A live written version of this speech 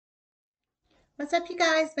What's up, you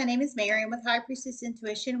guys? My name is Mary. I'm with High Priestess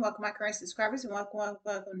Intuition. Welcome, my current subscribers, and welcome,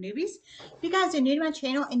 newbies. If you guys are new to my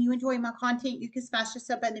channel and you enjoy my content, you can smash the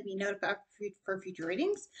sub button to be notified for future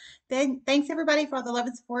readings. Then, thanks everybody for all the love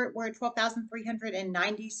and support. We're at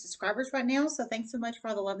 12,390 subscribers right now, so thanks so much for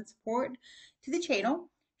all the love and support to the channel.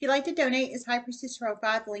 If you'd like to donate, it's High Priestess 5.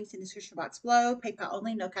 The link's in the description box below. PayPal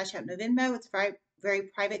only, no Cash App, no Venmo. It's a very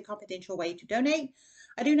private, confidential way to donate.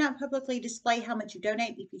 I do not publicly display how much you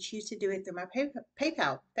donate if you choose to do it through my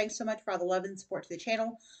PayPal. Thanks so much for all the love and support to the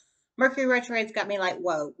channel. Mercury retrograde's got me like,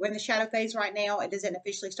 whoa. We're in the shadow phase right now. It doesn't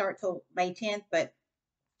officially start till May 10th, but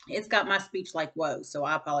it's got my speech like, whoa. So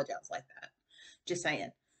I apologize like that. Just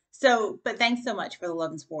saying. So, but thanks so much for the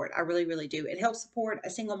love and support. I really, really do. It helps support a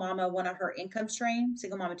single mama, one of her income stream,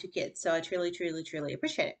 single mama, 2 kids. So I truly, truly, truly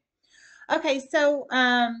appreciate it. Okay, so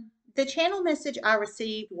the channel message I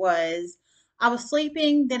received was, I was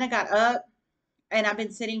sleeping, then I got up, and I've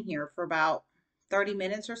been sitting here for about 30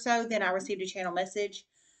 minutes or so. Then I received a channel message.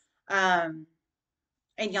 And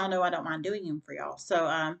y'all know I don't mind doing them for y'all. So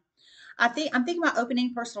I'm thinking about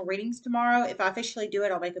opening personal readings tomorrow. If I officially do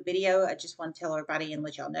it, I'll make a video. I just want to tell everybody and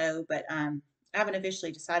let y'all know. But I haven't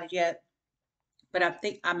officially decided yet. But I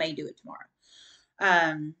think I may do it tomorrow.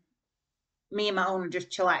 Me and my own are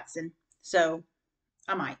just chillaxing. So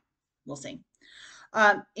I might. We'll see.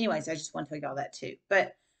 Anyways, I just want to tell y'all that too.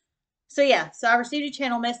 But so yeah, so I received a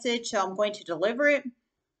channel message, so I'm going to deliver it.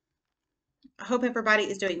 I hope everybody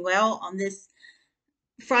is doing well on this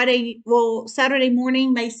Saturday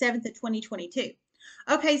morning, May 7th of 2022.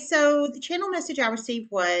 Okay, so the channel message I received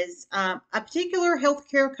was a particular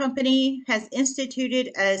healthcare company has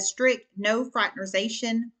instituted a strict no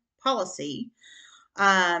fraternization policy.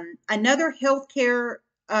 Another healthcare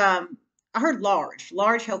I heard large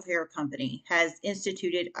healthcare company has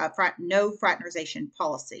instituted a no fraternization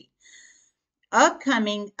policy.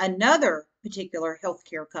 Upcoming, another particular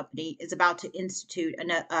healthcare company is about to institute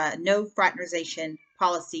a no fraternization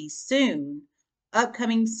policy soon,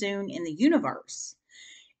 upcoming soon in the universe.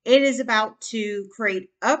 It is about to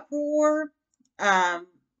create uproar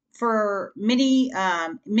for many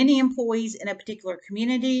employees in a particular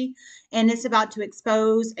community, and it's about to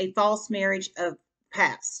expose a false marriage of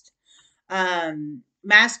past.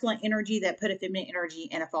 Masculine energy that put a feminine energy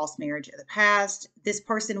in a false marriage of the past. This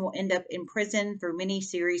person will end up in prison for many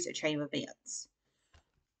series of chain events.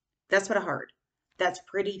 That's what I heard. That's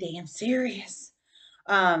pretty damn serious.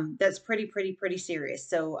 That's pretty serious.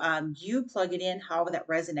 So you plug it in however that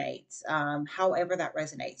resonates. However that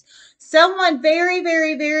resonates. Someone very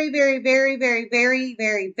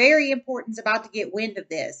important is about to get wind of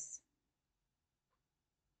this.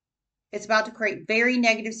 It's about to create very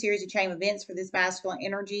negative series of chain events for this masculine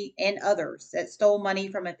energy and others that stole money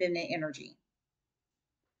from a feminine energy.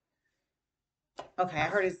 Okay, I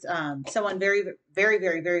heard it's someone very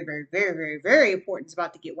important is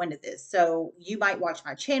about to get wind of this. So you might watch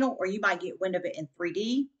my channel, or you might get wind of it in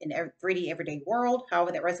 3D, in 3D everyday world.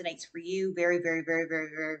 However that resonates for you, very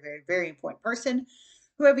important person,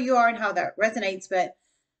 whoever you are, and how that resonates. But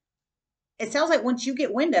it sounds like once you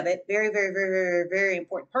get wind of it, very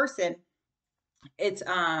important person. It's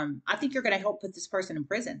I think you're going to help put this person in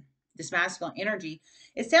prison, this masculine energy.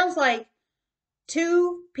 It sounds like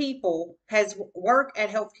 2 people has worked at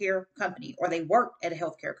a healthcare company, or they worked at a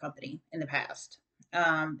healthcare company in the past.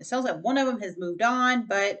 It sounds like one of them has moved on,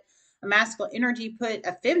 but a masculine energy put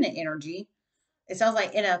a feminine energy, it sounds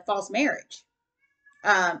like, in a false marriage.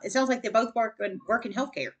 It sounds like they both work in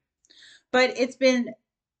healthcare, but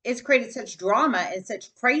it's created such drama and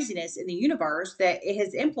such craziness in the universe that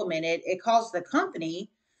it caused the company,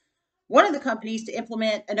 one of the companies, to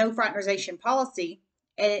implement a no fraternization policy,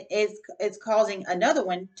 and it's causing another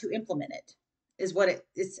one to implement it, is what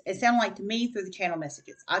it sounded like to me through the channel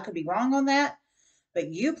messages. I could be wrong on that, but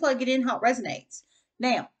you plug it in how it resonates.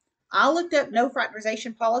 Now, I looked up no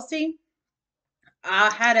fraternization policy. I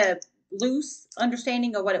had a loose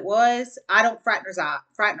understanding of what it was. I don't fraternize.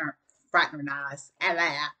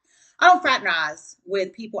 I don't fraternize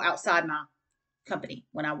with people outside my company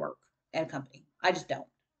when I work at a company. I just don't.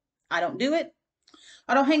 I don't do it.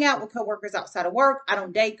 I don't hang out with coworkers outside of work. I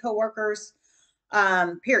don't date coworkers.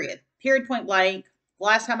 Period. Point blank.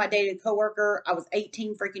 Last time I dated a coworker, I was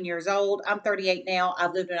 18 freaking years old. I'm 38 now.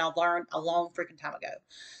 I've lived and I've learned a long freaking time ago.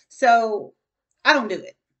 So I don't do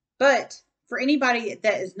it. But for anybody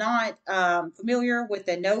that is not familiar with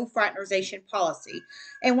the no fraternization policy,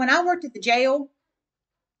 and when I worked at the jail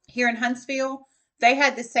here in Huntsville, they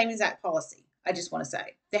had the same exact policy. I just want to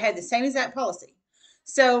say they had the same exact policy.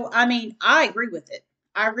 So, I mean, I agree with it.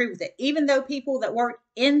 I agree with it. Even though people that worked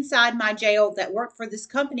inside my jail, that worked for this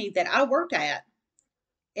company that I worked at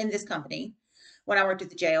in this company, when I worked at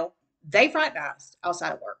the jail. They fraternized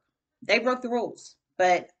outside of work. They broke the rules,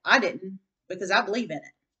 but I didn't because I believe in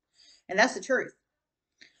it. And that's the truth.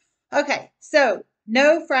 Okay, so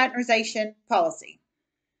no fraternization policy.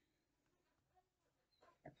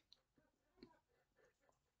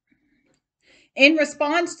 In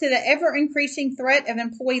response to the ever-increasing threat of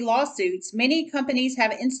employee lawsuits, many companies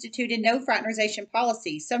have instituted no fraternization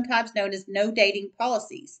policies, sometimes known as no dating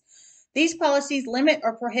policies. These policies limit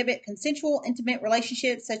or prohibit consensual, intimate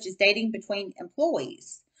relationships such as dating between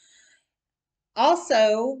employees.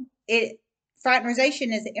 Also,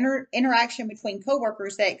 fraternization is interaction between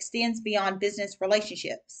coworkers that extends beyond business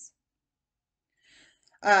relationships.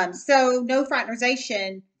 So no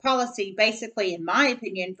fraternization policy, basically, in my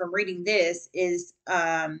opinion, from reading this, is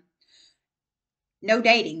no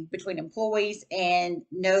dating between employees and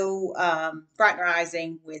no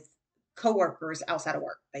fraternizing with coworkers outside of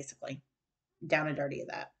work, basically. Down and dirty of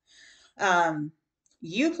that.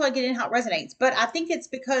 You plug it in how it resonates. But I think it's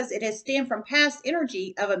because it has stemmed from past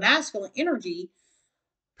energy of a masculine energy,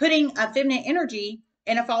 putting a feminine energy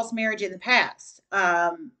in a false marriage in the past.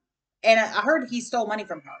 And I heard he stole money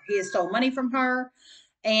from her. He has stolen money from her.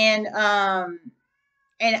 And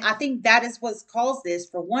I think that is what's caused this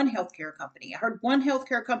for one healthcare company. I heard one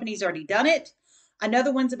healthcare company's already done it.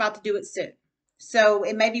 Another one's about to do it soon. So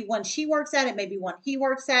it may be one she works at. It may be one he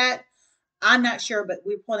works at. I'm not sure, but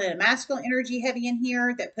we're pulling a masculine energy heavy in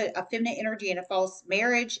here that put a feminine energy in a false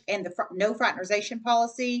marriage and the no fraternization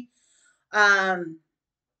policy.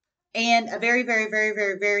 And a very, very, very,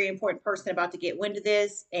 very, very important person about to get wind of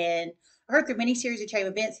this. And I heard through many series of chain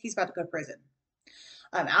events, he's about to go to prison.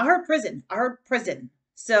 I heard prison. I heard prison.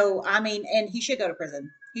 So, I mean, and he should go to prison.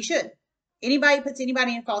 He should. Anybody puts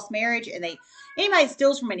anybody in false marriage and anybody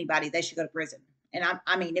steals from anybody, they should go to prison. And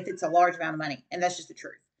I mean, if it's a large amount of money, and that's just the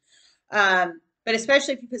truth. But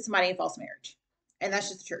especially if you put somebody in false marriage, and that's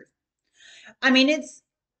just the truth. I mean,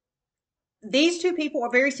 these two people are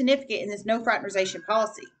very significant in this no fraternization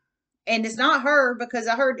policy. And it's not her because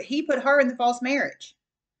I heard he put her in the false marriage.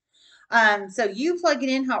 So you plug it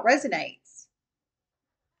in how it resonates.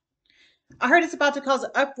 I heard it's about to cause an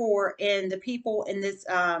uproar in the people in this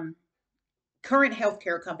current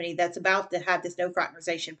healthcare company that's about to have this no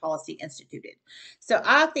fraternization policy instituted. So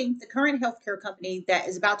I think the current healthcare company that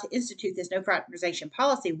is about to institute this no fraternization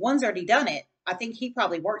policy, one's already done it. I think he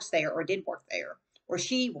probably works there or did work there, or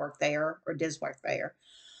she worked there or does work there.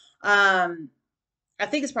 I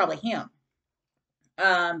think it's probably him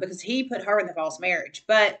because he put her in the false marriage.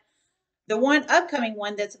 But the one upcoming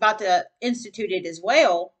one that's about to institute it as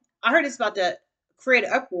well, I heard it's about to create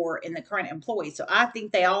an uproar in the current employees. So I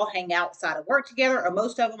think they all hang outside of work together, or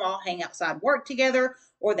most of them all hang outside work together,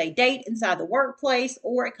 or they date inside the workplace,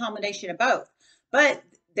 or a combination of both. But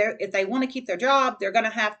if they want to keep their job, they're going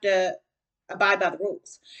to have to abide by the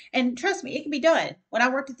rules. And trust me, it can be done. When I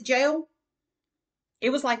worked at the jail,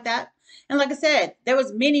 it was like that. And like I said, there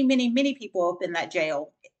was many, many, many people up in that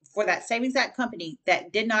jail for that same exact company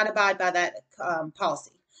that did not abide by that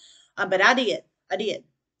policy. But I did,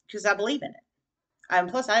 because I believe in it.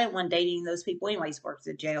 Plus, I didn't want dating those people anyways. Works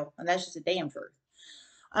at jail, and that's just a damn truth.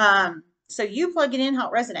 So you plug it in how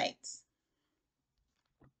it resonates.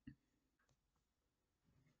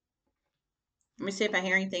 Let me see if I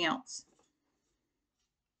hear anything else.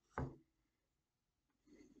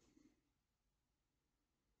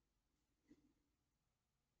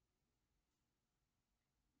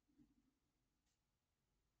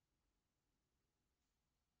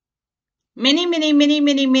 Many, many, many,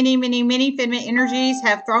 many, many, many, many feminine energies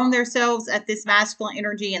have thrown themselves at this masculine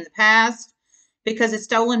energy in the past because it's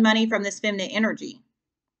stolen money from this feminine energy.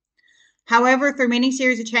 However, through many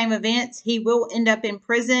series of chain events, he will end up in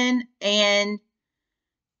prison and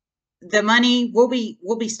the money will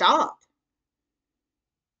be stopped.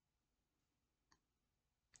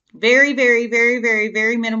 Very, very, very, very,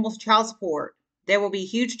 very minimal child support. There will be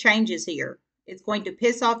huge changes here. It's going to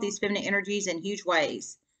piss off these feminine energies in huge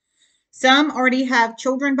ways. Some already have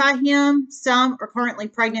children by him. Some are currently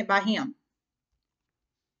pregnant by him.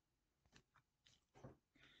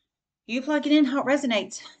 You plug it in how it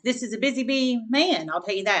resonates. This is a busy bee man, I'll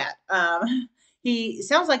tell you that. He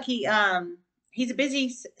sounds like he's a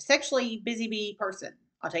sexually busy bee person.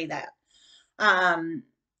 I'll tell you that.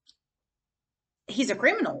 He's a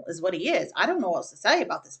criminal is what he is. I don't know what else to say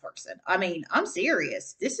about this person. I mean, I'm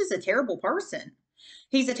serious. This is a terrible person.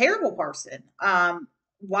 He's a terrible person.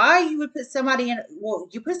 Why you would put somebody in, well,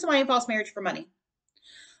 you put somebody in false marriage for money.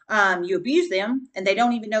 You abuse them and they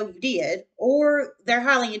don't even know you did, or they're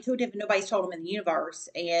highly intuitive and nobody's told them in the universe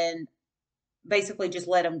and basically just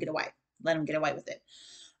let them get away with it.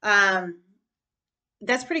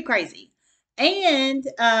 That's pretty crazy. And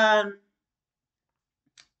uh,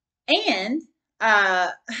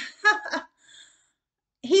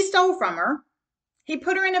 he stole from her. He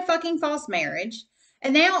put her in a fucking false marriage.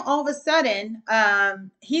 And now all of a sudden, I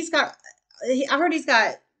heard he's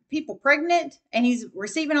got people pregnant and he's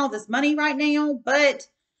receiving all this money right now, but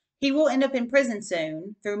he will end up in prison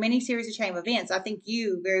soon through many series of chain events. I think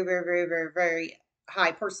you, very, very, very, very, very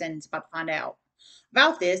high person, is about to find out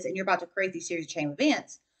about this, and you're about to create these series of chain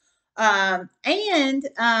events. I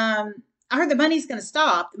heard the money's going to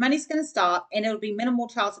stop. The money's going to stop, and it'll be minimal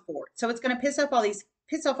child support. So it's going to piss off all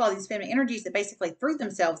these feminine energies that basically threw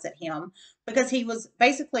themselves at him because he was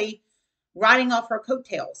basically riding off her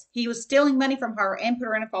coattails. He was stealing money from her and put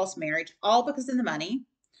her in a false marriage, all because of the money.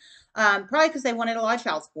 Probably because they wanted a lot of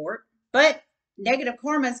child support. But negative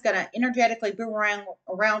karma is going to energetically boomerang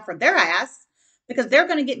around for their ass because they're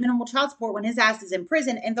going to get minimal child support when his ass is in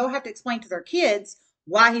prison, and they'll have to explain to their kids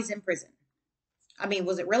why he's in prison. I mean,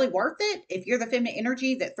 was it really worth it if you're the feminine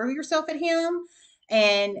energy that threw yourself at him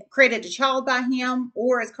and created a child by him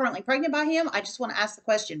or is currently pregnant by him? I just want to ask the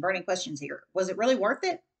question, burning questions here. Was it really worth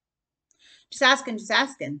it? Just asking, just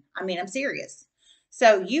asking. I mean, I'm serious.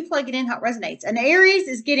 So you plug it in how it resonates. And Aries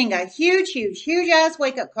is getting a huge, huge, huge ass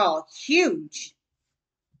wake up call. Huge.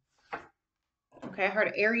 Okay, I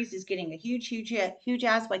heard Aries is getting a huge, huge, huge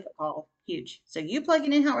ass wake up call. Huge. So you plug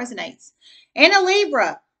it in how it resonates. And a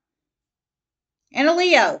Libra. And a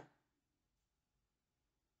Leo.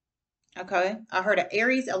 Okay, I heard an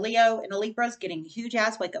Aries, a Leo, and a Libra is getting a huge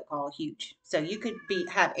ass wake up call. Huge. So you could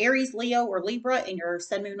have Aries, Leo, or Libra in your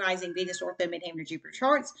Sun, Moon, Rising, Venus, North, and Midheaven, or Jupiter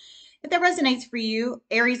charts. If that resonates for you,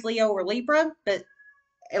 Aries, Leo, or Libra, but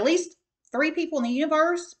at least 3 people in the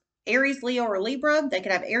universe, Aries, Leo, or Libra, they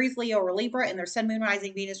could have Aries, Leo, or Libra in their Sun, Moon,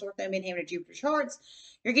 Rising, Venus, North, and Midheaven, or Jupiter charts.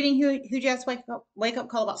 You're getting huge ass wake up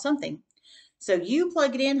call about something. So you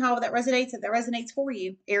plug it in however that resonates, if that resonates for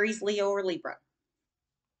you, Aries, Leo, or Libra.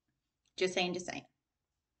 Just saying, just saying.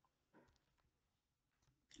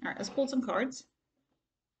 All right, let's pull some cards.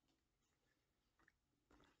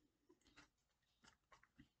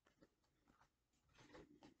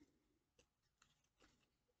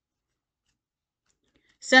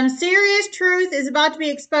 Some serious truth is about to be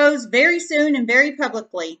exposed very soon and very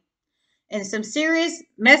publicly, and some serious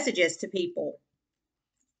messages to people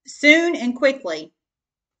soon and quickly.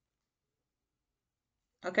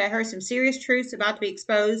 Okay, I heard some serious truths about to be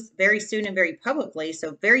exposed very soon and very publicly.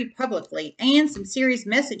 So very publicly, and some serious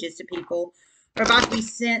messages to people are about to be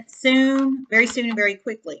sent soon, very soon and very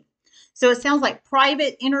quickly. So it sounds like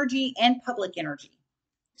private energy and public energy.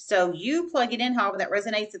 So you plug it in however that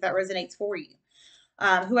resonates, if that resonates for you.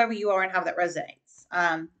 Whoever you are and how that resonates.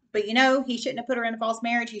 But you know, he shouldn't have put her in a false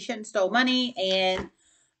marriage. He shouldn't have stole money, and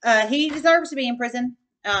he deserves to be in prison.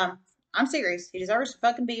 I'm serious. He deserves to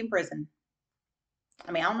fucking be in prison.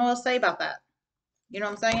 I mean, I don't know what to say about that. You know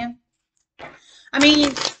what I'm saying? I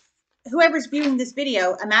mean, whoever's viewing this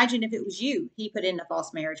video, imagine if it was you he put in a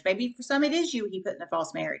false marriage. Maybe for some it is you he put in a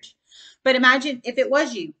false marriage. But imagine if it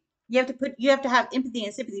was you. You have to have empathy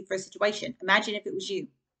and sympathy for a situation. Imagine if it was you.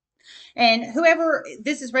 And whoever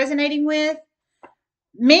this is resonating with,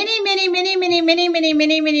 many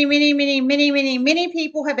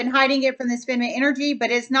people have been hiding it from this feminine energy,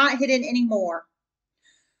 but it's not hidden anymore.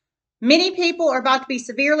 Many people are about to be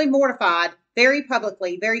severely mortified very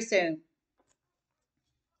publicly very soon.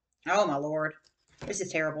 Oh my Lord. This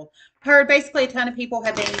is terrible. Heard basically a ton of people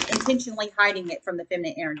have been intentionally hiding it from the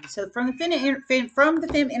feminine energy. So from the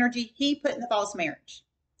feminine energy, he put in the false marriage.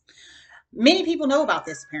 Many people know about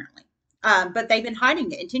this apparently, but they've been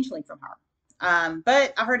hiding it intentionally from her.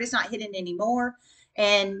 But I heard it's not hidden anymore,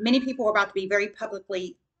 and many people are about to be very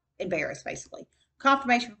publicly embarrassed. Basically,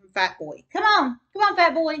 confirmation from Fat Boy. Come on,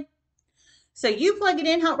 Fat Boy. So you plug it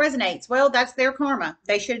in how it resonates. Well, that's their karma.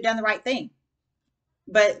 They should have done the right thing,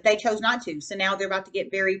 but they chose not to. So now they're about to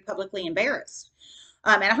get very publicly embarrassed.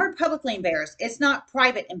 And I heard publicly embarrassed. It's not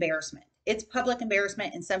private embarrassment. It's public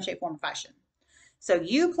embarrassment in some shape, form, or fashion. So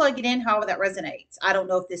you plug it in however that resonates. I don't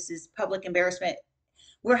know if this is public embarrassment.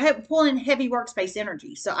 We're pulling heavy workspace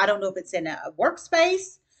energy. So I don't know if it's in a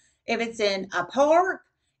workspace, if it's in a park,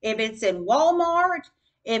 if it's in Walmart,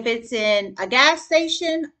 if it's in a gas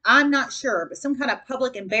station. I'm not sure, but some kind of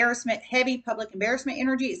public embarrassment, heavy public embarrassment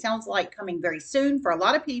energy. It sounds like coming very soon for a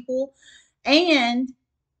lot of people. And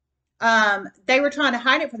they were trying to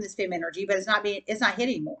hide it from this feminine energy, but it's not hid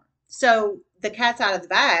anymore. So the cat's out of the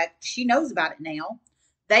bag. She knows about it now.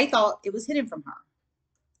 They thought it was hidden from her.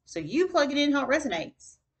 So you plug it in how it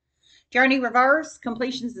resonates. Journey reverse,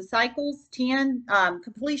 completions of cycles, 10.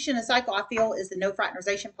 Completion of cycle, I feel, is the no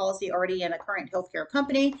fraternization policy already in a current healthcare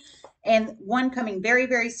company, and one coming very,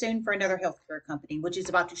 very soon for another healthcare company, which is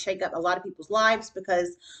about to shake up a lot of people's lives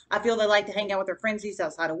because I feel they like to hang out with their frenzies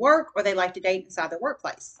outside of work or they like to date inside their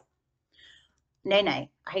workplace. Nay,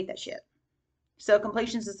 nay, I hate that shit. So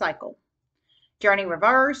completions of cycle. Journey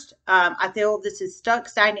reversed. I feel this is stuck,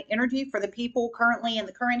 stagnant energy for the people currently in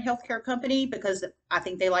the current healthcare company because I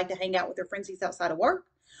think they like to hang out with their frenzies outside of work,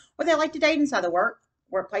 or they like to date inside the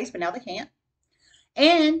workplace, but now they can't.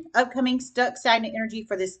 And upcoming stuck, stagnant energy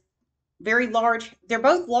for this very large. They're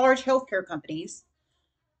both large healthcare companies.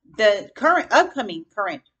 The upcoming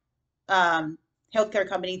current healthcare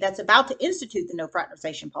company that's about to institute the no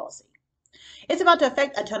fraternization policy. It's about to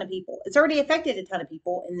affect a ton of people. It's already affected a ton of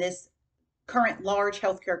people in this current large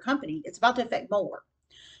healthcare company. It's about to affect more.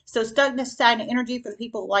 So stuckness, stagnant energy for the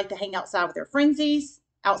people that like to hang outside with their frenzies,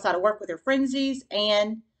 outside of work with their frenzies,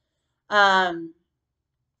 and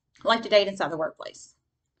like to date inside the workplace.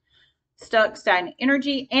 Stuck, stagnant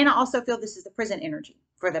energy. And I also feel this is the prison energy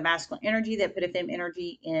for the masculine energy that put a femme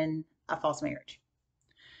energy in a false marriage.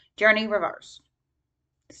 Journey reversed.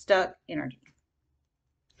 Stuck energy.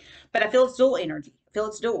 But I feel it's dual energy. I feel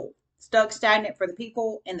it's dual. Stuck, stagnant for the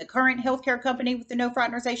people in the current healthcare company with the no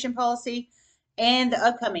fraternization policy and the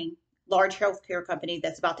upcoming large healthcare company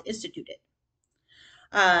that's about to institute it.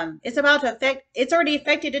 It's about to affect, it's already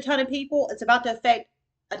affected a ton of people. It's about to affect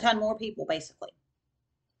a ton more people, basically.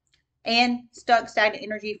 And stuck, stagnant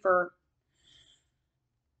energy for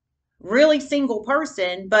really single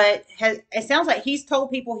person, but it sounds like he's told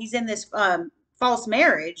people he's in this false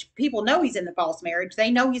marriage. People know he's in the false marriage. They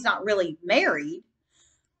know he's not really married,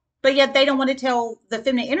 but yet they don't want to tell the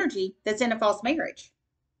feminine energy that's in a false marriage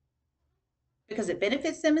because it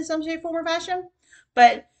benefits them in some shape, form, or fashion.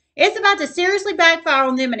 But it's about to seriously backfire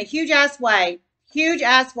on them in a huge ass way. Huge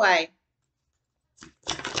ass way.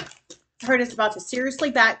 I heard it's about to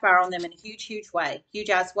seriously backfire on them in a huge, huge way.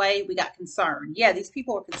 Huge ass way. We got concerned. Yeah, these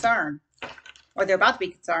people are concerned, or they're about to be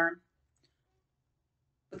concerned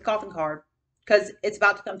with coffin card because it's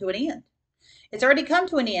about to come to an end. It's already come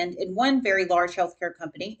to an end in one very large healthcare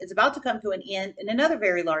company. It's about to come to an end in another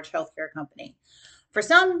very large healthcare company. For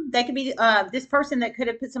some, they could be this person that could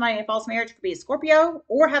have put somebody in a false marriage could be a Scorpio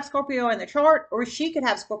or have Scorpio in the chart, or she could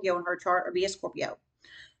have Scorpio in her chart or be a Scorpio.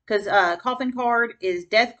 Because coffin card is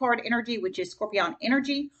death card energy, which is Scorpion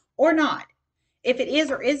energy, or not. If it is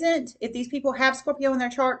or isn't, if these people have Scorpio in their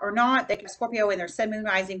chart or not, they can have Scorpio in their Sun, Moon,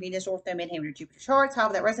 Rising, Venus, Ortho, Midheaven, Jupiter charts,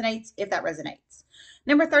 however that resonates, if that resonates.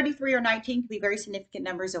 Number 33 or 19 can be very significant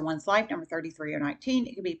numbers in one's life. Number 33 or 19,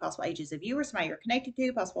 it could be possible ages of you or somebody you're connected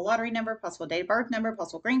to, possible lottery number, possible date of birth number,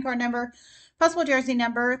 possible green card number, possible jersey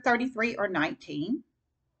number, 33 or 19.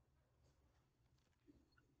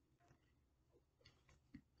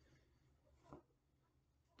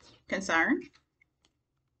 Concern.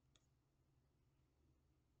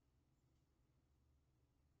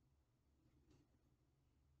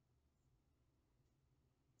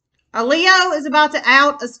 A Leo is about to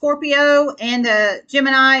out a Scorpio and a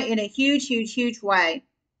Gemini in a huge, huge, huge way.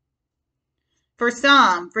 For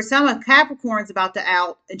some, a Capricorn is about to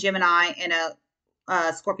out a Gemini and a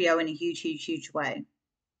Scorpio in a huge, huge, huge way.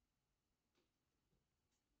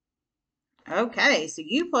 Okay, so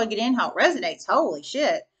you plug it in how it resonates. Holy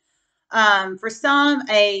shit. For some,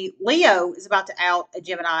 a Leo is about to out a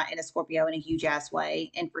Gemini and a Scorpio in a huge ass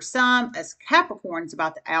way. And for some, a Capricorn is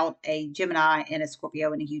about to out a Gemini and a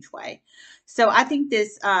Scorpio in a huge way. So I think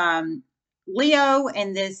this Leo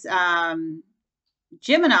and this Leo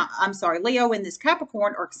and this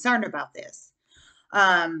Capricorn are concerned about this.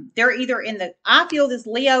 They're either in the, I feel this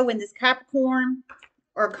Leo and this Capricorn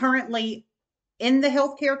are currently in the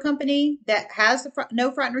healthcare company that has the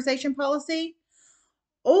no fraternization policy,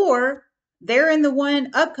 or they're in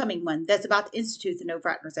the upcoming one that's about to institute the no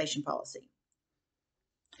fraternization policy.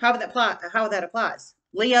 How that applies.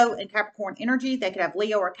 Leo and Capricorn energy, they could have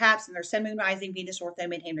Leo or Caps in their Sun, Moon, Rising, Venus, Ortho,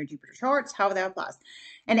 Midheaven, or Jupiter charts. How that applies.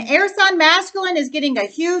 And the air sign masculine is getting a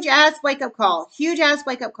huge ass wake up call. Huge ass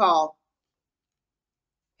wake up call.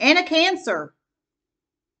 And a Cancer.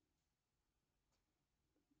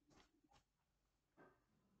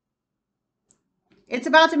 It's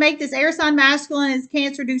about to make this air sign masculine and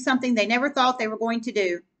Cancer do something they never thought they were going to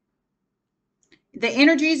do. The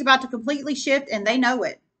energy is about to completely shift and they know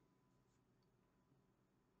it.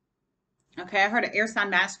 Okay, I heard an air sign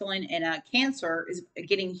masculine and a Cancer is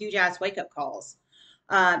getting huge ass wake up calls.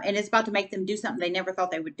 And it's about to make them do something they never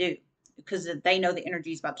thought they would do because they know the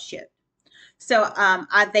energy is about to shift. So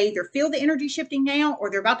they either feel the energy shifting now or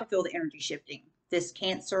they're about to feel the energy shifting. this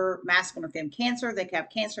Cancer, masculine or femme Cancer. They could have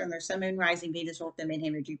Cancer in their Sun, Moon, Rising, Venus, or them in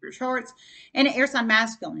Henry Jupiter charts. And an air sign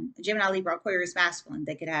masculine, Gemini, Libra, Aquarius masculine.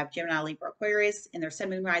 They could have Gemini, Libra, Aquarius in their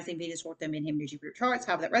Sun, Moon, Rising, Venus, or them in Henry Jupiter charts,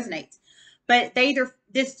 however that resonates. But they either,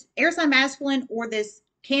 this air sign masculine or this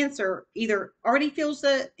Cancer either already feels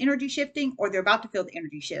the energy shifting or they're about to feel the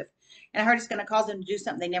energy shift. And I heard it's going to cause them to do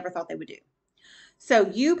something they never thought they would do. So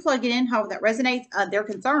you plug it in, however that resonates. They're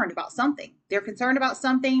concerned about something. They're concerned about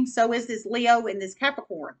something. So is this Leo and this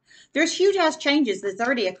Capricorn. There's huge ass changes that's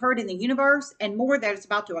already occurred in the universe and more that is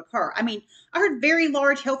about to occur. I mean, I heard very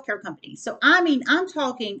large healthcare companies. So, I mean, I'm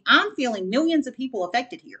feeling millions of people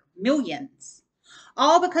affected here. Millions.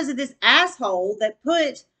 All because of this asshole that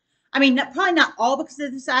put, I mean, probably not all because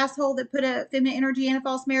of this asshole that put a feminine energy in a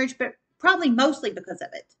false marriage, but probably mostly because of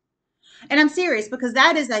it. And I'm serious because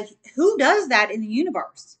that is who does that in the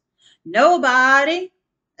universe? Nobody.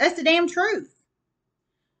 That's the damn truth.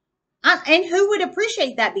 And who would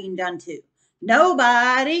appreciate that being done to?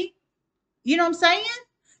 Nobody. You know what I'm saying?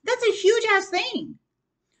 That's a huge ass thing.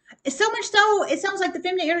 So much so, it sounds like the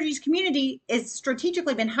feminine energies community is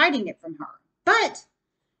strategically been hiding it from her. But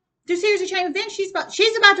through series of chain events, she's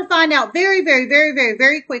about to find out very, very, very, very,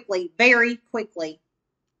 very quickly. Very quickly.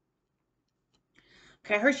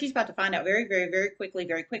 Okay, I heard she's about to find out very, very, very quickly,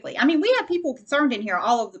 very quickly. I mean, we have people concerned in here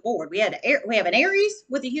all over the board. We have an Aries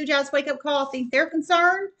with a huge ass wake up call. I think they're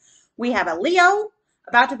concerned. We have a Leo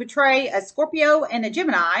about to betray a Scorpio and a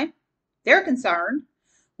Gemini. They're concerned.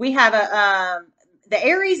 We have the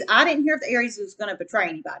Aries. I didn't hear if the Aries was going to betray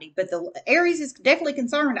anybody, but the Aries is definitely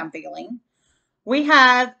concerned. I'm feeling. We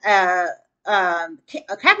have a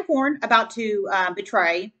Capricorn about to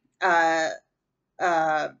betray a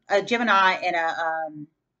Gemini and a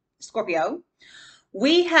Scorpio.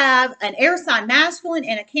 We have an air sign masculine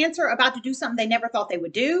and a Cancer about to do something they never thought they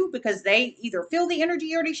would do because they either feel the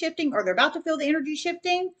energy already shifting or they're about to feel the energy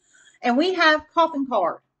shifting. And we have coffin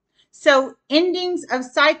card. So endings of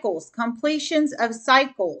cycles, completions of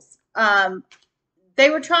cycles. They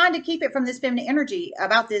were trying to keep it from this feminine energy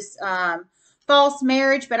about this false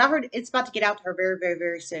marriage, but I heard it's about to get out to her very, very,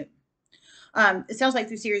 very soon. It sounds like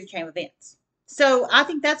through series of chain events. So I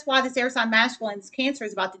think that's why this air sign masculine's Cancer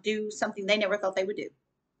is about to do something they never thought they would do.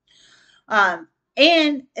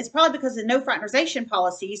 And it's probably because of no fraternization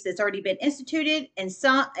policies that's already been instituted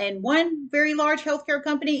and one very large healthcare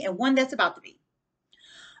company and one that's about to be.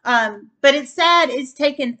 But it's sad it's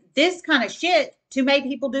taken this kind of shit to make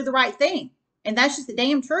people do the right thing. And that's just the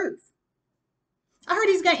damn truth. I heard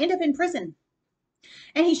he's going to end up in prison.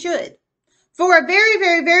 And he should. For a very,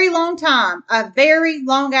 very, very long time. A very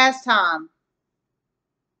long ass time.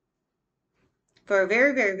 For a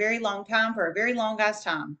very, very, very long time. For a very long ass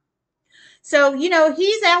time. So, you know,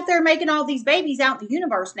 he's out there making all these babies out in the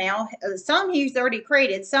universe now. Some he's already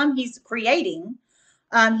created. Some he's creating.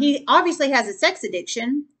 He obviously has a sex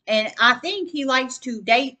addiction. And I think he likes to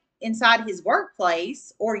date inside his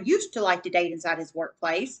workplace, or used to like to date inside his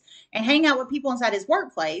workplace and hang out with people inside his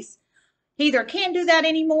workplace. He either can't do that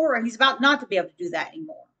anymore or he's about not to be able to do that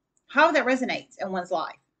anymore. How that resonates in one's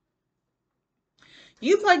life.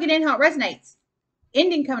 You plug it in how it resonates.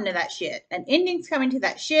 Ending coming to that shit. An ending's coming to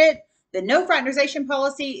that shit. The no fraternization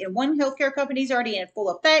policy in one healthcare company is already in full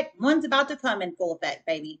effect. One's about to come in full effect,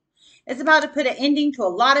 baby. It's about to put an ending to a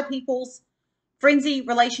lot of people's frenzy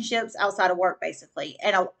relationships outside of work, basically.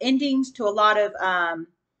 And endings to a lot of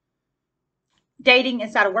dating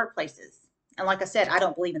inside of workplaces. And like I said, I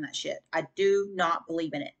don't believe in that shit. I do not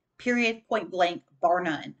believe in it. Period, point blank, bar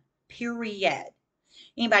none. Period.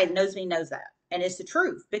 Anybody that knows me knows that. And it's the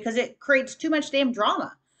truth because it creates too much damn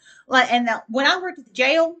drama. When I worked at the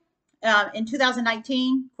jail in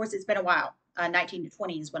 2019, of course, it's been a while. 19 to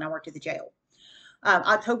 20 is when I worked at the jail.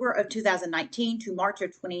 October of 2019 to March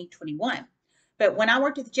of 2021. But when I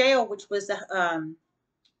worked at the jail, which was the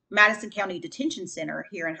Madison County Detention Center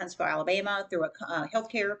here in Huntsville, Alabama, through a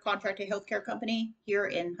contracted healthcare company here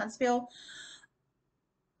in Huntsville,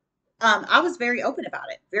 I was very open about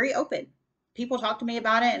it. Very open. People talked to me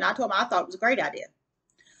about it, and I told them I thought it was a great idea.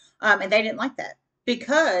 And they didn't like that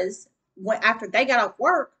because after they got off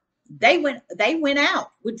work, they went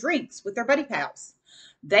out with drinks with their buddy pals.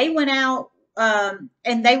 They went out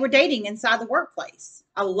and they were dating inside the workplace.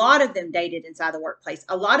 A lot of them dated inside the workplace.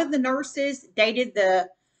 A lot of the nurses dated the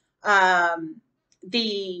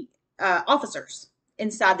officers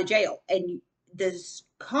inside the jail. And this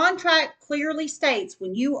contract clearly states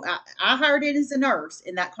when I hired it as a nurse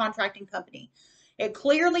in that contracting company. It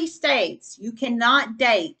clearly states you cannot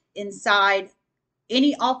date inside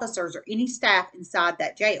any officers or any staff inside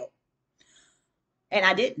that jail. And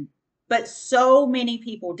I didn't. But so many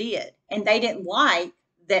people did. And they didn't like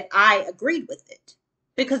that I agreed with it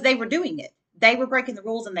because they were doing it. They were breaking the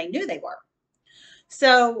rules and they knew they were.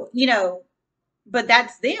 So, but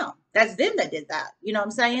that's them. That's them that did that. You know what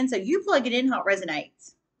I'm saying? So you plug it in how it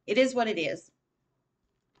resonates. It is what it is.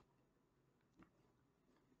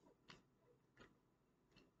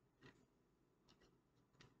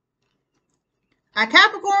 A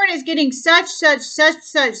Capricorn is getting such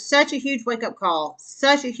a huge wake up call.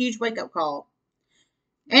 Such a huge wake up call.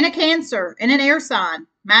 And a Cancer and an air sign,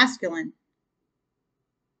 masculine.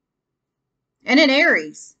 And an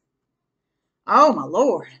Aries. Oh my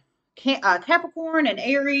Lord. Capricorn and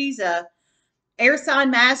Aries, air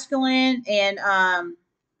sign masculine, and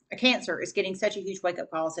a Cancer is getting such a huge wake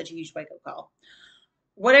up call, such a huge wake up call.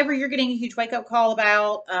 Whatever you're getting a huge wake up call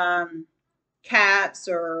about, Cats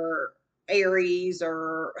or Aries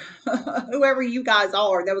or whoever you guys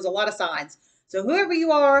are, there was a lot of signs. So whoever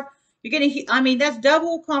you are, you're getting, I mean, that's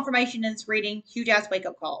double confirmation in this reading, huge ass wake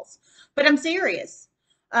up calls. But I'm serious.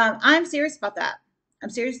 I'm serious about that. I'm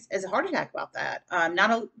serious as a heart attack about that.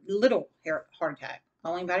 Not a little heart attack.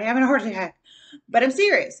 Only anybody having a heart attack. But I'm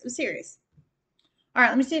serious. I'm serious. All right,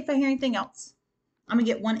 let me see if I hear anything else. I'm going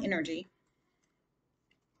to get one energy.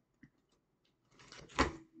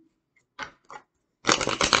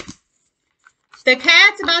 The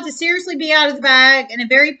cat's about to seriously be out of the bag in a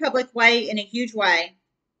very public way, in a huge way.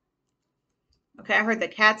 Okay, I heard the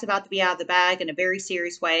cat's about to be out of the bag in a very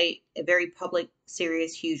serious way, a very public,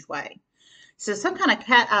 serious, huge way. So some kind of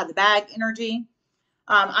cat out of the bag energy.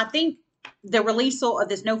 I think the release of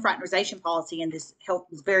this no fraternization policy in this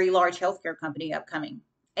very large healthcare company upcoming.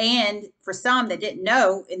 And for some that didn't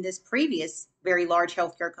know, in this previous very large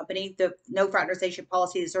healthcare company, the no fraternization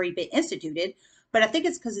policy has already been instituted. But I think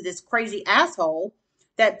it's because of this crazy asshole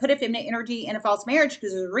that put a feminine energy in a false marriage,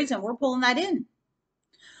 because there's a reason we're pulling that in.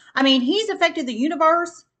 I mean, he's affected the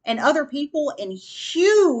universe and other people in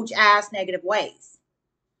huge ass negative ways.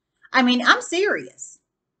 I mean, I'm serious.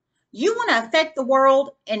 You want to affect the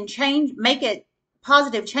world and make it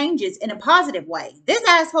positive changes in a positive way. This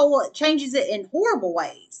asshole changes it in horrible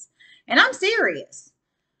ways. And I'm serious.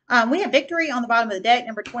 We have victory on the bottom of the deck.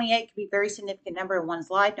 Number 28 could be a very significant number in one's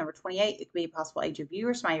life. Number 28, it could be a possible age of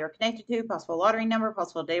viewer, somebody you're connected to, possible lottery number,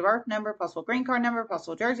 possible day of birth number, possible green card number,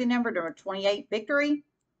 possible jersey number. Number 28, victory.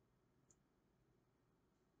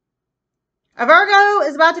 A Virgo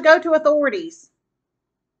is about to go to authorities.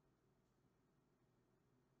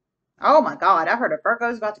 Oh my God, I heard a Virgo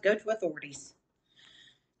is about to go to authorities.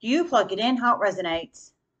 You plug it in how it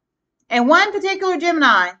resonates. And one particular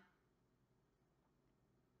Gemini.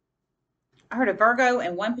 I heard a Virgo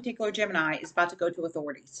and one particular Gemini is about to go to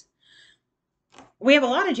authorities. We have a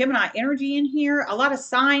lot of Gemini energy in here, a lot of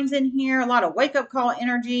signs in here, a lot of wake-up call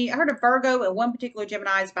energy. I heard a Virgo and one particular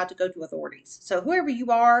Gemini is about to go to authorities. So whoever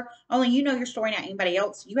you are, only you know your story, not anybody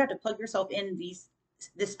else. You have to plug yourself in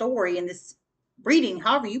this story and this reading,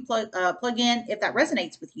 however you plug in, if that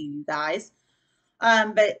resonates with you guys.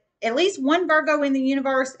 But at least one Virgo in the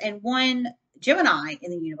universe and one Gemini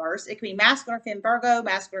in the universe. It could be masculine or femme Virgo,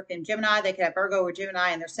 masculine or femme Gemini. They could have Virgo or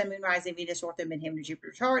Gemini in their sun, moon, rising, Venus, North, and Him,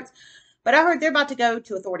 Jupiter charts. But I heard they're about to go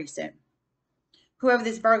to authority soon. Whoever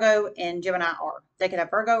this Virgo and Gemini are. They could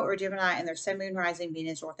have Virgo or Gemini in their sun, moon, rising,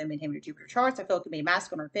 Venus, North, and Him, Jupiter charts. I feel it could be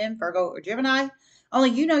masculine or femme, Virgo or Gemini.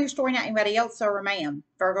 Only you know your story, not anybody else, sir or ma'am,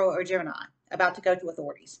 Virgo or Gemini, about to go to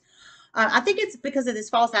authorities. I think it's because of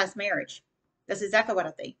this false ass marriage. That's exactly what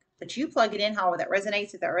I think. But you plug it in however that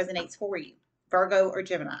resonates, if that resonates for you. Virgo or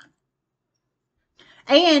Gemini.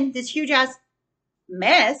 And this huge ass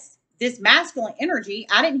mess, this masculine energy,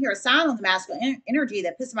 I didn't hear a sign on the masculine energy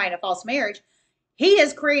that put somebody in a false marriage. He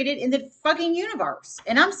has created in the fucking universe.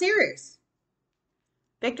 And I'm serious.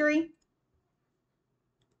 Victory.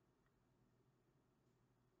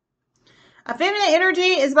 A feminine energy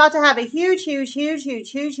is about to have a huge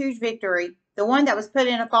victory. The one that was put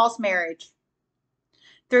in a false marriage.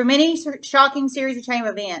 Through many shocking series of chain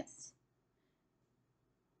events.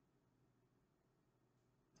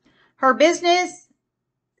 Her businesses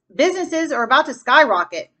are about to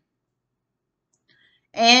skyrocket.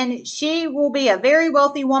 And she will be a very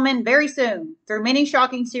wealthy woman very soon through many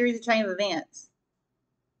shocking series of chain of events.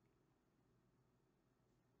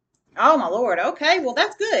 Oh, my Lord. Okay, well,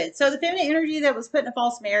 that's good. So the feminine energy that was put in a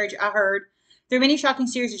false marriage, I heard, through many shocking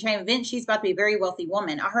series of chain of events, she's about to be a very wealthy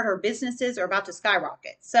woman. I heard her businesses are about to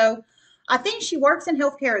skyrocket. So I think she works in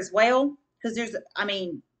healthcare as well, because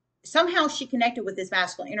somehow she connected with this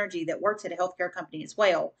masculine energy that works at a healthcare company as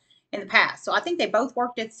well in the past. So I think they both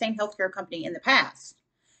worked at the same healthcare company in the past.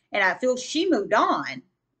 And I feel she moved on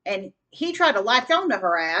and he tried to latch on to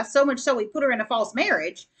her ass so much so he put her in a false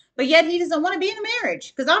marriage. But yet he doesn't want to be in a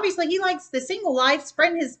marriage because obviously he likes the single life,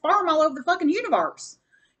 spreading his sperm all over the fucking universe.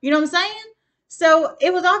 You know what I'm saying? So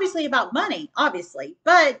it was obviously about money, obviously,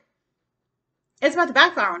 but it's about to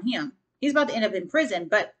backfire on him. He's about to end up in prison.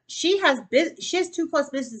 But she has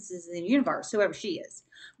 2+ businesses in the universe, whoever she is.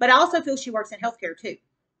 But I also feel she works in healthcare too.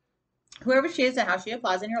 Whoever she is and how she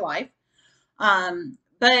applies in your life.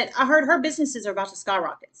 But I heard her businesses are about to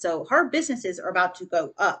skyrocket. So her businesses are about to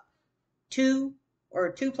go up. 2+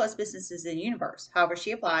 businesses in the universe. However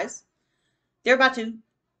she applies, they're about to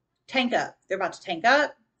tank up. They're about to tank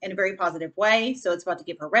up in a very positive way. So it's about to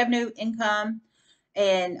give her revenue, income.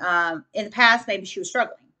 And in the past, maybe she was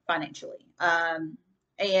struggling financially.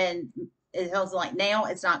 And it sounds like now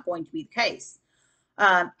it's not going to be the case.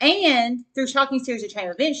 And through shocking series of chain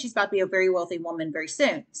events, she's about to be a very wealthy woman very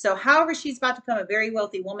soon. So however she's about to become a very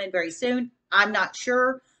wealthy woman very soon, I'm not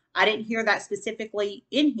sure. I didn't hear that specifically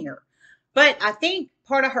in here. But I think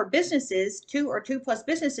part of her businesses, 2+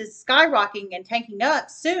 businesses, skyrocketing and tanking up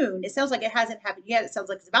soon. It sounds like it hasn't happened yet. It sounds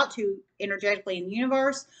like it's about to energetically in the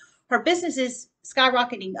universe. Her businesses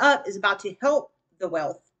skyrocketing up is about to help the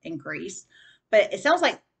wealth increase. But it sounds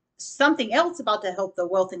like something else about to help the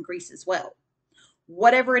wealth increase as well.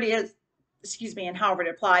 Whatever it is, and however it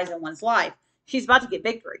applies in one's life, she's about to get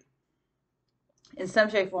victory in some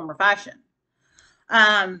shape, form, or fashion.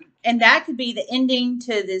 And that could be the ending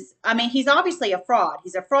to this. I mean, he's obviously a fraud.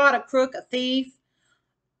 He's a fraud, a crook, a thief,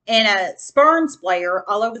 and a sperm splayer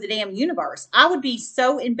all over the damn universe. I would be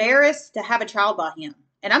so embarrassed to have a child by him.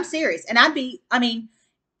 And I'm serious. And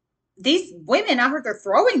these women, I heard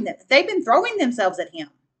they've been throwing themselves at him.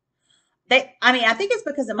 I think it's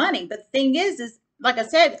because of money. But the thing is like I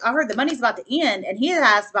said, I heard the money's about to end and his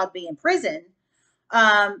ass about to be in prison.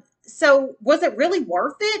 So was it really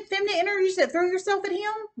worth it, feminine energies that threw yourself at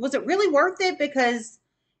him? Was it really worth it? Because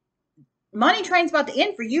money train's about to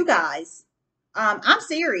end for you guys. I'm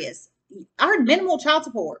serious. I heard minimal child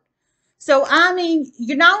support. So, I mean,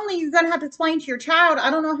 you're going to have to explain to your child,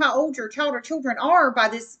 I don't know how old your child or children are by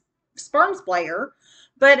this sperm splayer,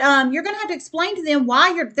 but you're going to have to explain to them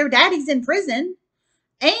why their daddy's in prison,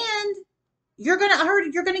 and I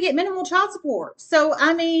heard you're going to get minimal child support. So,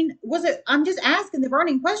 I mean, I'm just asking the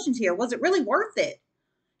burning questions here. Was it really worth it?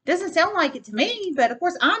 Doesn't sound like it to me, but of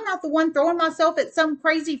course, I'm not the one throwing myself at some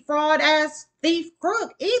crazy fraud ass thief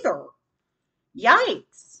crook either.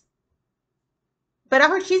 Yikes. But I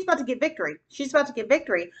heard she's about to get victory. She's about to get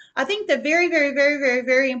victory. I think the very, very, very, very,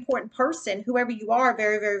 very important person, whoever you are,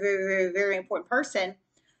 very, very, very, very, very important person,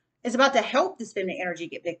 is about to help this feminine energy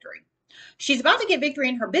get victory. She's about to get victory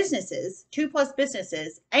in her businesses, 2+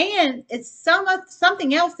 businesses, and it's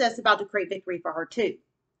something else that's about to create victory for her too.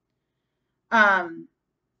 And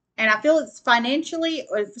I feel it's financially,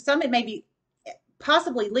 or for some it may be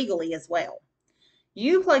possibly legally as well.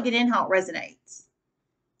 You plug it in how it resonates.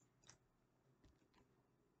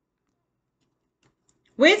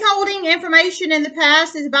 Withholding information in the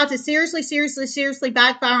past is about to seriously, seriously, seriously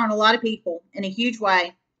backfire on a lot of people in a huge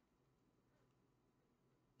way.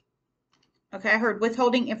 Okay, I heard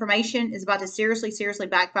withholding information is about to seriously, seriously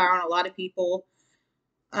backfire on a lot of people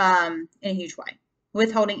in a huge way.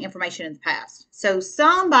 Withholding information in the past. So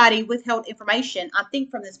somebody withheld information, I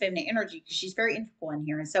think, from this feminine energy, because she's very integral in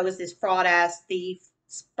here. And so is this fraud ass thief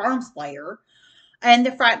sperm slayer. And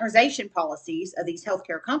the fraternization policies of these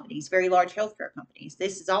healthcare companies, very large healthcare companies.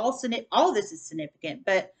 This is all of this is significant.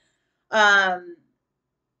 But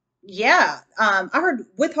yeah, I heard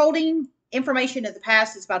withholding information of the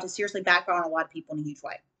past is about to seriously backfire on a lot of people in a huge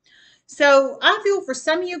way. So I feel for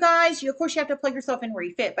some of you guys, of course you have to plug yourself in where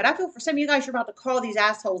you fit, but I feel for some of you guys, you're about to call these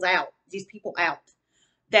assholes out, these people out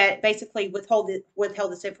that basically withheld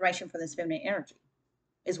this information from this feminine energy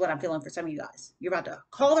is what I'm feeling for some of you guys. You're about to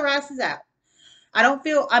call their asses out. Of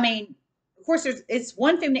course, it's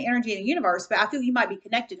one feminine energy in the universe, but I feel you might be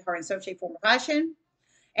connected to her in some shape, form, or fashion.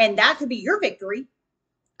 And that could be your victory,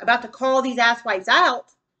 about to call these asswipes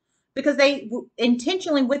out because they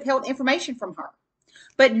intentionally withheld information from her.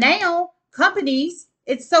 But now companies,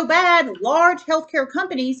 it's so bad, large healthcare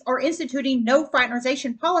companies are instituting no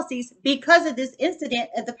fraternization policies because of this incident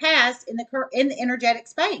of the past in the energetic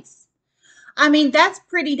space. I mean, that's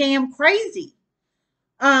pretty damn crazy.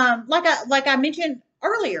 Like I mentioned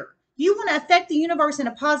earlier, you want to affect the universe in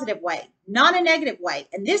a positive way, not a negative way.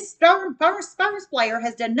 And this sperm player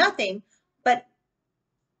has done nothing but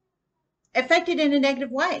affected in a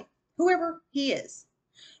negative way, whoever he is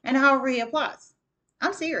and however he applies.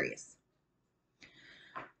 I'm serious.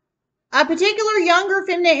 A particular younger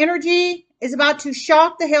feminine energy is about to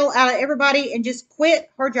shock the hell out of everybody and just quit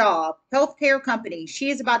her job. Healthcare company. She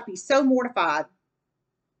is about to be so mortified.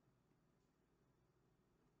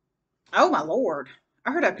 Oh my Lord.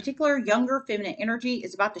 I heard a particular younger feminine energy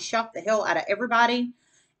is about to shock the hell out of everybody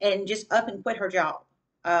and just up and quit her job.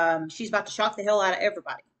 She's about to shock the hell out of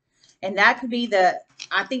everybody. And that could be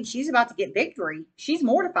I think she's about to get victory. She's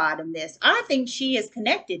mortified in this. I think she is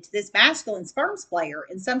connected to this masculine sperms player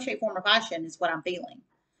in some shape, form, or fashion, is what I'm feeling.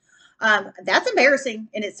 That's embarrassing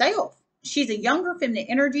in itself. She's a younger feminine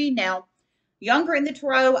energy. Now, younger in the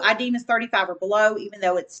tarot, I deem as 35 or below, even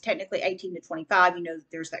though it's technically 18 to 25. You know,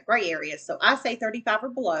 there's that gray area. So I say 35 or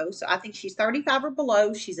below. So I think she's 35 or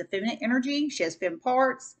below. She's a feminine energy. She has feminine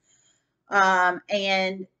parts.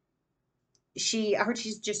 And I heard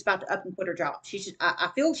she's just about to up and quit her job. I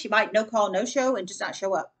feel she might no call, no show and just not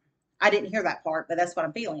show up. I didn't hear that part, but that's what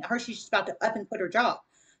I'm feeling. I heard she's just about to up and quit her job.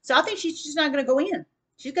 So I think she's just not going to go in.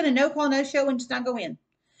 She's going to no call, no show and just not go in.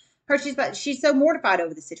 She's so mortified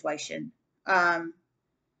over the situation.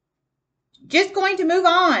 Just going to move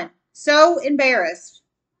on. So embarrassed.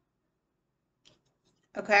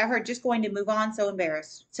 Okay, I heard just going to move on, so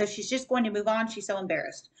embarrassed. So she's just going to move on. She's so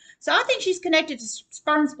embarrassed. So I think she's connected to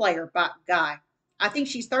sperms player guy. I think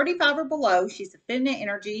she's 35 or below. She's a feminine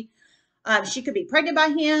energy. She could be pregnant by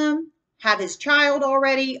him, have his child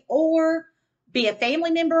already, or be a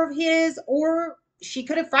family member of his, or she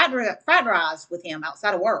could have fraternized with him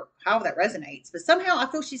outside of work, however that resonates. But somehow I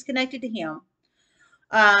feel she's connected to him.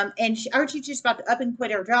 I heard she's just about to up and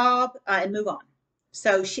quit her job and move on.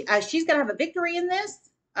 So she's going to have a victory in this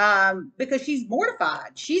because she's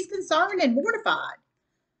mortified. She's concerned and mortified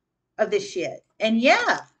of this shit. And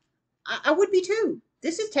yeah, I would be too.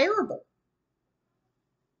 This is terrible.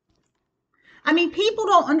 I mean, people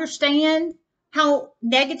don't understand how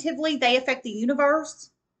negatively they affect the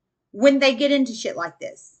universe when they get into shit like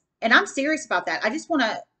this. And I'm serious about that. I just want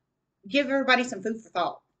to give everybody some food for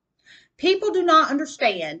thought. People do not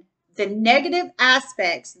understand the negative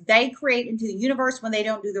aspects they create into the universe when they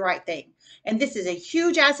don't do the right thing. And this is a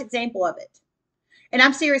huge ass example of it. And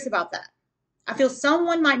I'm serious about that. I feel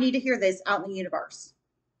someone might need to hear this out in the universe.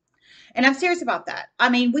 And I'm serious about that. I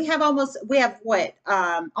mean, we have almost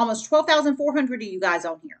 12,400 of you guys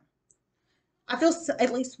on here. I feel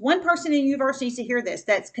at least one person in the universe needs to hear this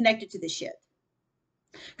that's connected to this shit.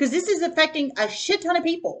 Because this is affecting a shit ton of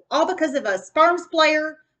people, all because of a sperms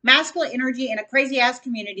player, masculine energy, and a crazy ass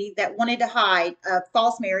community that wanted to hide a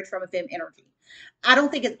false marriage from a femme energy. I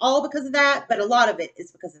don't think it's all because of that, but a lot of it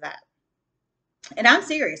is because of that. And I'm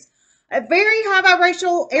serious. A very high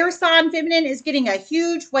vibrational air sign feminine is getting a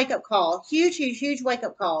huge wake up call. Huge, huge, huge wake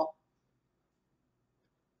up call.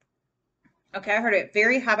 Okay, I heard it.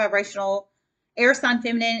 Very high vibrational air sign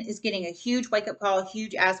feminine is getting a huge wake up call,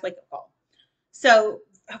 huge ass wake up call. So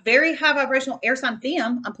very high vibrational air sign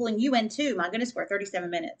femme, I'm pulling you in too. My goodness, we're at 37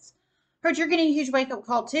 minutes. Heard you're getting a huge wake up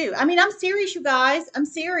call too. I mean, I'm serious, you guys. I'm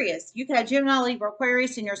serious. You could have Gemini, Libra,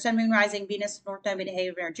 Aquarius in your Sun, Moon, Rising, Venus, North Node,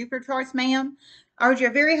 Behavior, and Jupiter charts, ma'am. I heard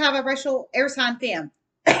you're a very high vibrational air sign femme.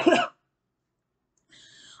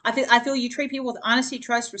 I feel you treat people with honesty,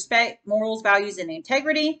 trust, respect, morals, values, and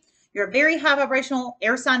integrity. You're a very high vibrational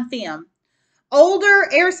air sign femme.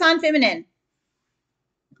 Older air sign feminine.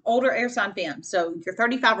 Older air sign femme. So you're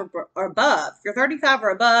 35 or above. You're 35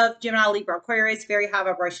 or above, Gemini, Libra, Aquarius, very high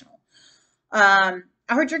vibrational. I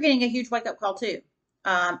heard you're getting a huge wake up call too.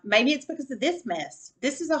 Maybe it's because of this mess.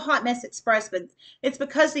 This is a hot mess expressed, but it's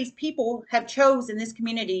because these people have chosen this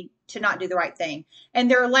community to not do the right thing. And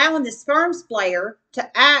they're allowing the sperms player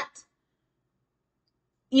to act,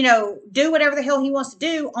 you know, do whatever the hell he wants to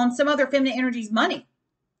do on some other feminine energy's money,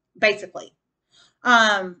 basically.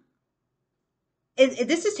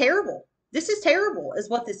 This is terrible. This is terrible is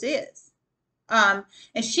what this is.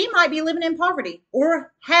 And she might be living in poverty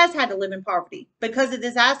or has had to live in poverty because of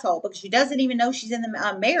this asshole, because she doesn't even know she's in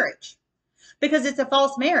the marriage because it's a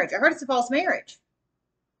false marriage. I heard it's a false marriage.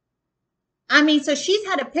 I mean, so she's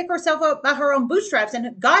had to pick herself up by her own bootstraps,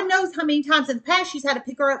 and God knows how many times in the past she's had to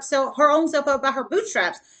pick her own self up by her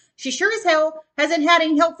bootstraps. She sure as hell hasn't had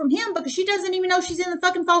any help from him because she doesn't even know she's in the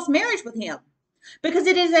fucking false marriage with him because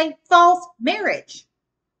it is a false marriage.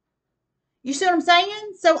 You see what I'm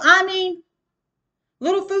saying? So, I mean,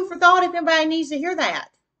 little food for thought if anybody needs to hear that.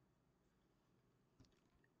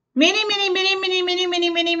 Many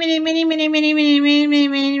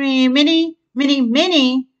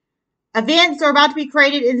events are about to be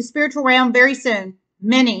created in the spiritual realm very soon.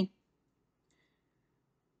 Many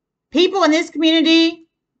people in this community,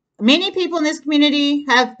 many people in this community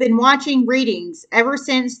have been watching readings ever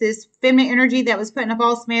since this feminine energy that was put in a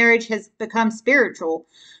false marriage has become spiritual.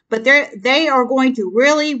 But they are going to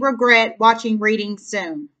really regret watching readings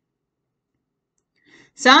soon.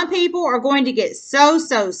 Some people are going to get so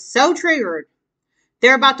triggered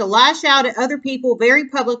They're about to lash out at other people very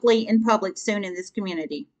publicly in public soon in this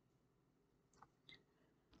community.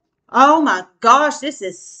 Oh my gosh, this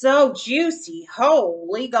is so juicy.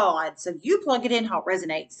 Holy God. So you plug it in how it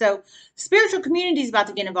resonates. So spiritual community is about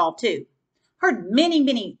to get involved too. Heard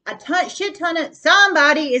shit ton of,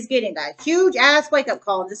 somebody is getting a huge ass wake up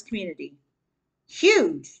call in this community.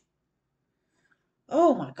 Huge.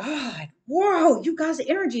 Oh my God. Whoa, you guys, the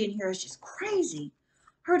energy in here is just crazy.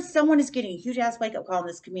 Heard someone is getting a huge ass wake up call in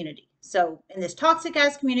this community. So in this toxic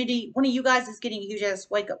ass community, one of you guys is getting a huge ass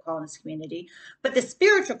wake up call in this community, but the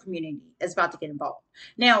spiritual community is about to get involved.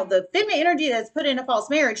 Now, the feminine energy that's put in a false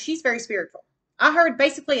marriage, she's very spiritual. I heard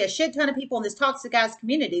basically a shit ton of people in this toxic ass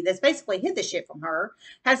community that's basically hid the shit from her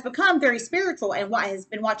has become very spiritual and has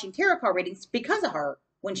been watching tarot card readings because of her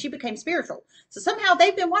when she became spiritual. So somehow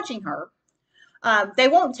they've been watching her. They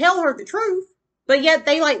won't tell her the truth, but yet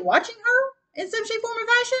they like watching her in some shape, form, or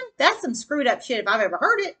fashion. That's some screwed up shit if I've ever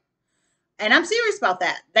heard it. And I'm serious about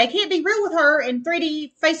that. They can't be real with her in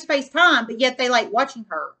 3D face-to-face time, but yet they like watching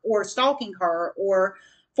her or stalking her or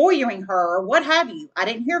voyeuring her or what have you. I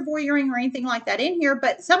didn't hear voyeuring or anything like that in here,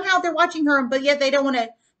 but somehow they're watching her, but yet they don't want to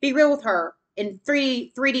be real with her in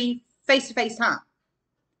 3D face-to-face time.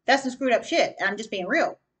 That's some screwed up shit. And I'm just being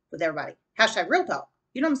real with everybody. Hashtag real talk.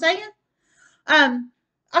 You know what I'm saying?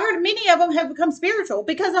 I heard many of them have become spiritual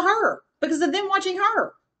because of her, because of them watching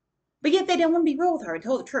her. But yet they didn't want to be real with her and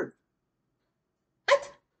tell the truth.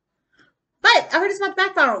 What? But I heard it's about to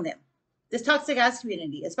backfire on them. This toxic ass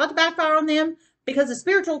community is about to backfire on them because the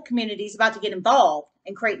spiritual community is about to get involved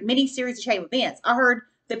and create many series of chain events. I heard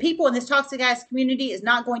the people in this toxic ass community is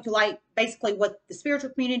not going to like basically what the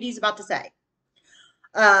spiritual community is about to say.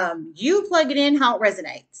 You plug it in how it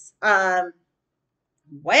resonates.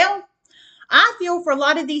 Well, I feel for a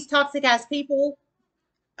lot of these toxic ass people,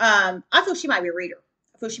 I feel she might be a reader.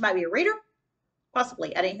 I feel she might be a reader.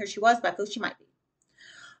 Possibly. I didn't hear she was, but I feel she might be.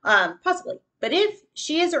 Possibly. But if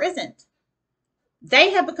she is or isn't,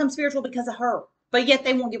 they have become spiritual because of her. But yet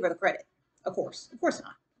they won't give her the credit. Of course. Of course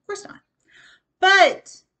not. Of course not.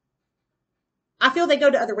 But I feel they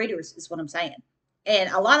go to other readers is what I'm saying. And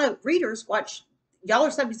a lot of readers watch, y'all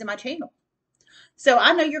are subjects in my channel. So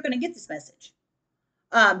I know you're going to get this message.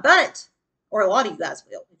 Or a lot of you guys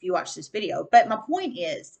will if you watch this video. But my point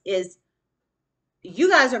is you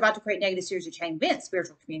guys are about to create negative series of chain events,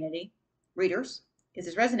 spiritual community, readers, if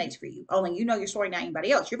this resonates for you. Only you know your story, not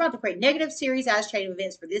anybody else. You're about to create negative series as chain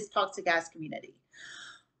events for this toxic ass community.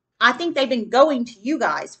 I think they've been going to you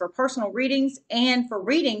guys for personal readings and for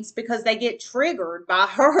readings because they get triggered by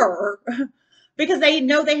her because they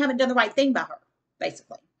know they haven't done the right thing by her,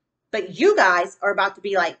 basically. But you guys are about to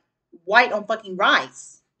be like white on fucking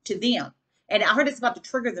rice to them. And I heard it's about to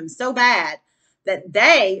trigger them so bad that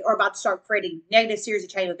they are about to start creating negative series of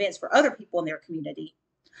chain events for other people in their community.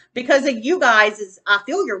 Because of you guys, I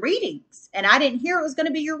feel your readings. And I didn't hear it was going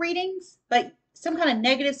to be your readings, but some kind of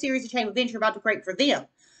negative series of chain events you're about to create for them.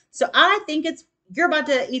 So I think you're about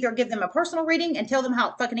to either give them a personal reading and tell them how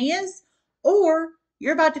it fucking is, or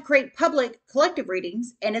you're about to create public collective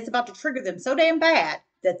readings and it's about to trigger them so damn bad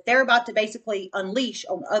that they're about to basically unleash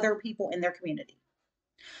on other people in their community.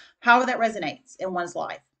 However that resonates in one's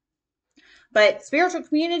life. But spiritual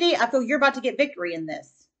community, I feel you're about to get victory in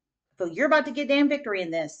this. I feel you're about to get damn victory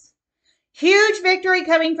in this. Huge victory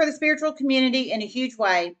coming for the spiritual community in a huge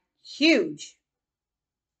way. Huge.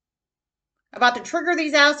 About to trigger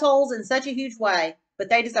these assholes in such a huge way, but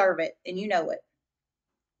they deserve it, and you know it.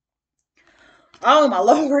 Oh my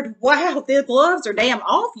Lord. Wow, the gloves are damn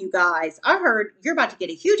off, you guys. I heard you're about to get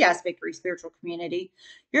a huge ass victory, spiritual community.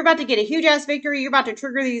 You're about to get a huge ass victory. You're about to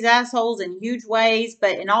trigger these assholes in huge ways,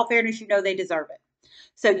 but in all fairness, you know they deserve it.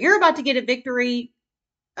 So you're about to get a victory,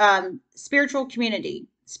 spiritual community,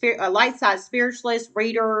 light side spiritualists,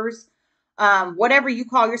 readers, whatever you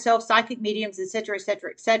call yourself, psychic mediums, etc., etc.,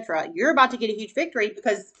 etc. You're about to get a huge victory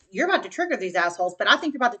because you're about to trigger these assholes, but I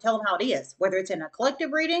think you're about to tell them how it is, whether it's in a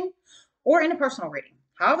collective reading or in a personal reading.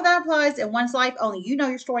 However that applies in one's life, only you know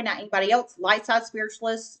your story, not anybody else. Light side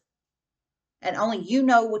spiritualists, and only you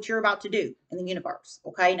know what you're about to do in the universe,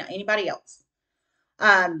 okay? Not anybody else.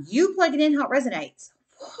 You plug it in how it resonates.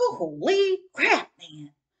 Holy crap,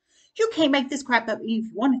 man. You can't make this crap up even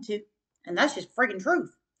if you wanted to. And that's just freaking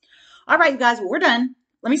truth. All right, you guys, well, we're done.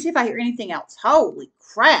 Let me see if I hear anything else. Holy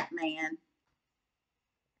crap, man.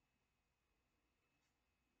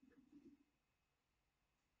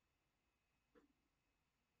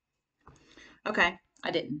 Okay,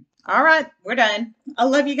 I didn't. All right, we're done. I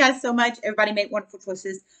love you guys so much. Everybody make wonderful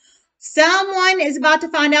choices. Someone is about to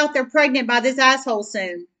find out they're pregnant by this asshole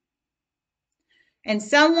soon. And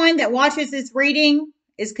someone that watches this reading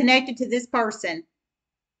is connected to this person.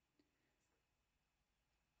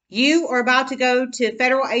 You are about to go to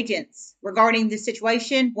federal agents regarding this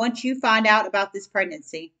situation once you find out about this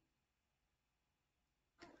pregnancy.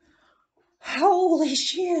 Holy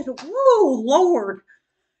shit. Whoa, Lord.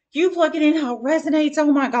 You plug it in how it resonates.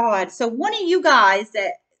 Oh my God. So one of you guys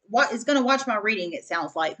that is going to watch my reading, it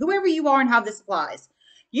sounds like, whoever you are and how this applies,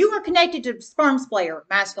 you are connected to sperm splayer,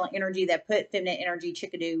 masculine energy that put feminine energy,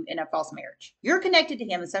 chickadoo, in a false marriage. You're connected to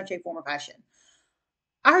him in some shape, form, or fashion.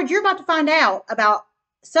 I heard you're about to find out about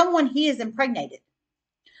someone he has impregnated.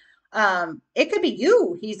 It could be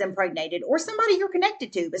you he's impregnated or somebody you're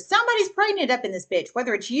connected to, but somebody's pregnant up in this bitch,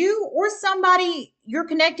 whether it's you or somebody you're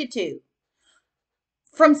connected to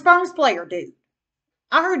from sperm splayer, dude.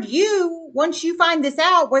 I heard you, once you find this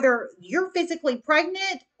out, whether you're physically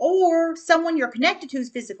pregnant or someone you're connected to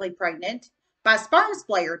is physically pregnant by sperm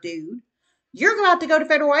splayer, dude, you're about to go to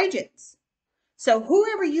federal agents. So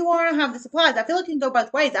whoever you are and how this applies, I feel it can go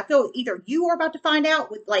both ways. I feel either you are about to find out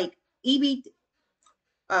with like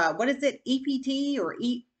what is it, EPT or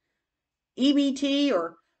EBT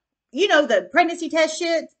or the pregnancy test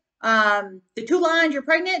shit, the 2 lines you're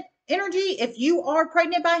pregnant energy, if you are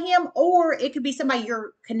pregnant by him, or it could be somebody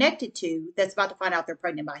you're connected to that's about to find out they're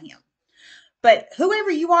pregnant by him. But whoever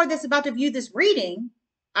you are that's about to view this reading,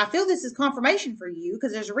 I feel this is confirmation for you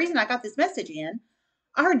because there's a reason I got this message in.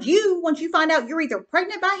 I heard you, once you find out you're either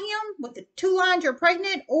pregnant by him with the 2 lines you're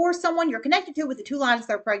pregnant, or someone you're connected to with the 2 lines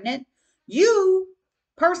they're pregnant, you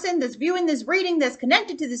person that's viewing this reading that's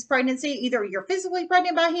connected to this pregnancy, either you're physically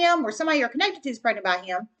pregnant by him or somebody you're connected to is pregnant by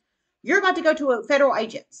him, you're about to go to a federal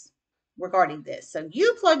agents regarding this. So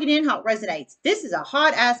you plug it in how it resonates. This is a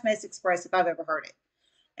hot ass mess express if I've ever heard it.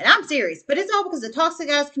 And I'm serious, but it's all because the toxic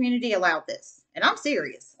ass community allowed this. And I'm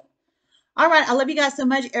serious. All right. I love you guys so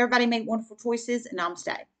much. Everybody make wonderful choices and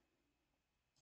namaste.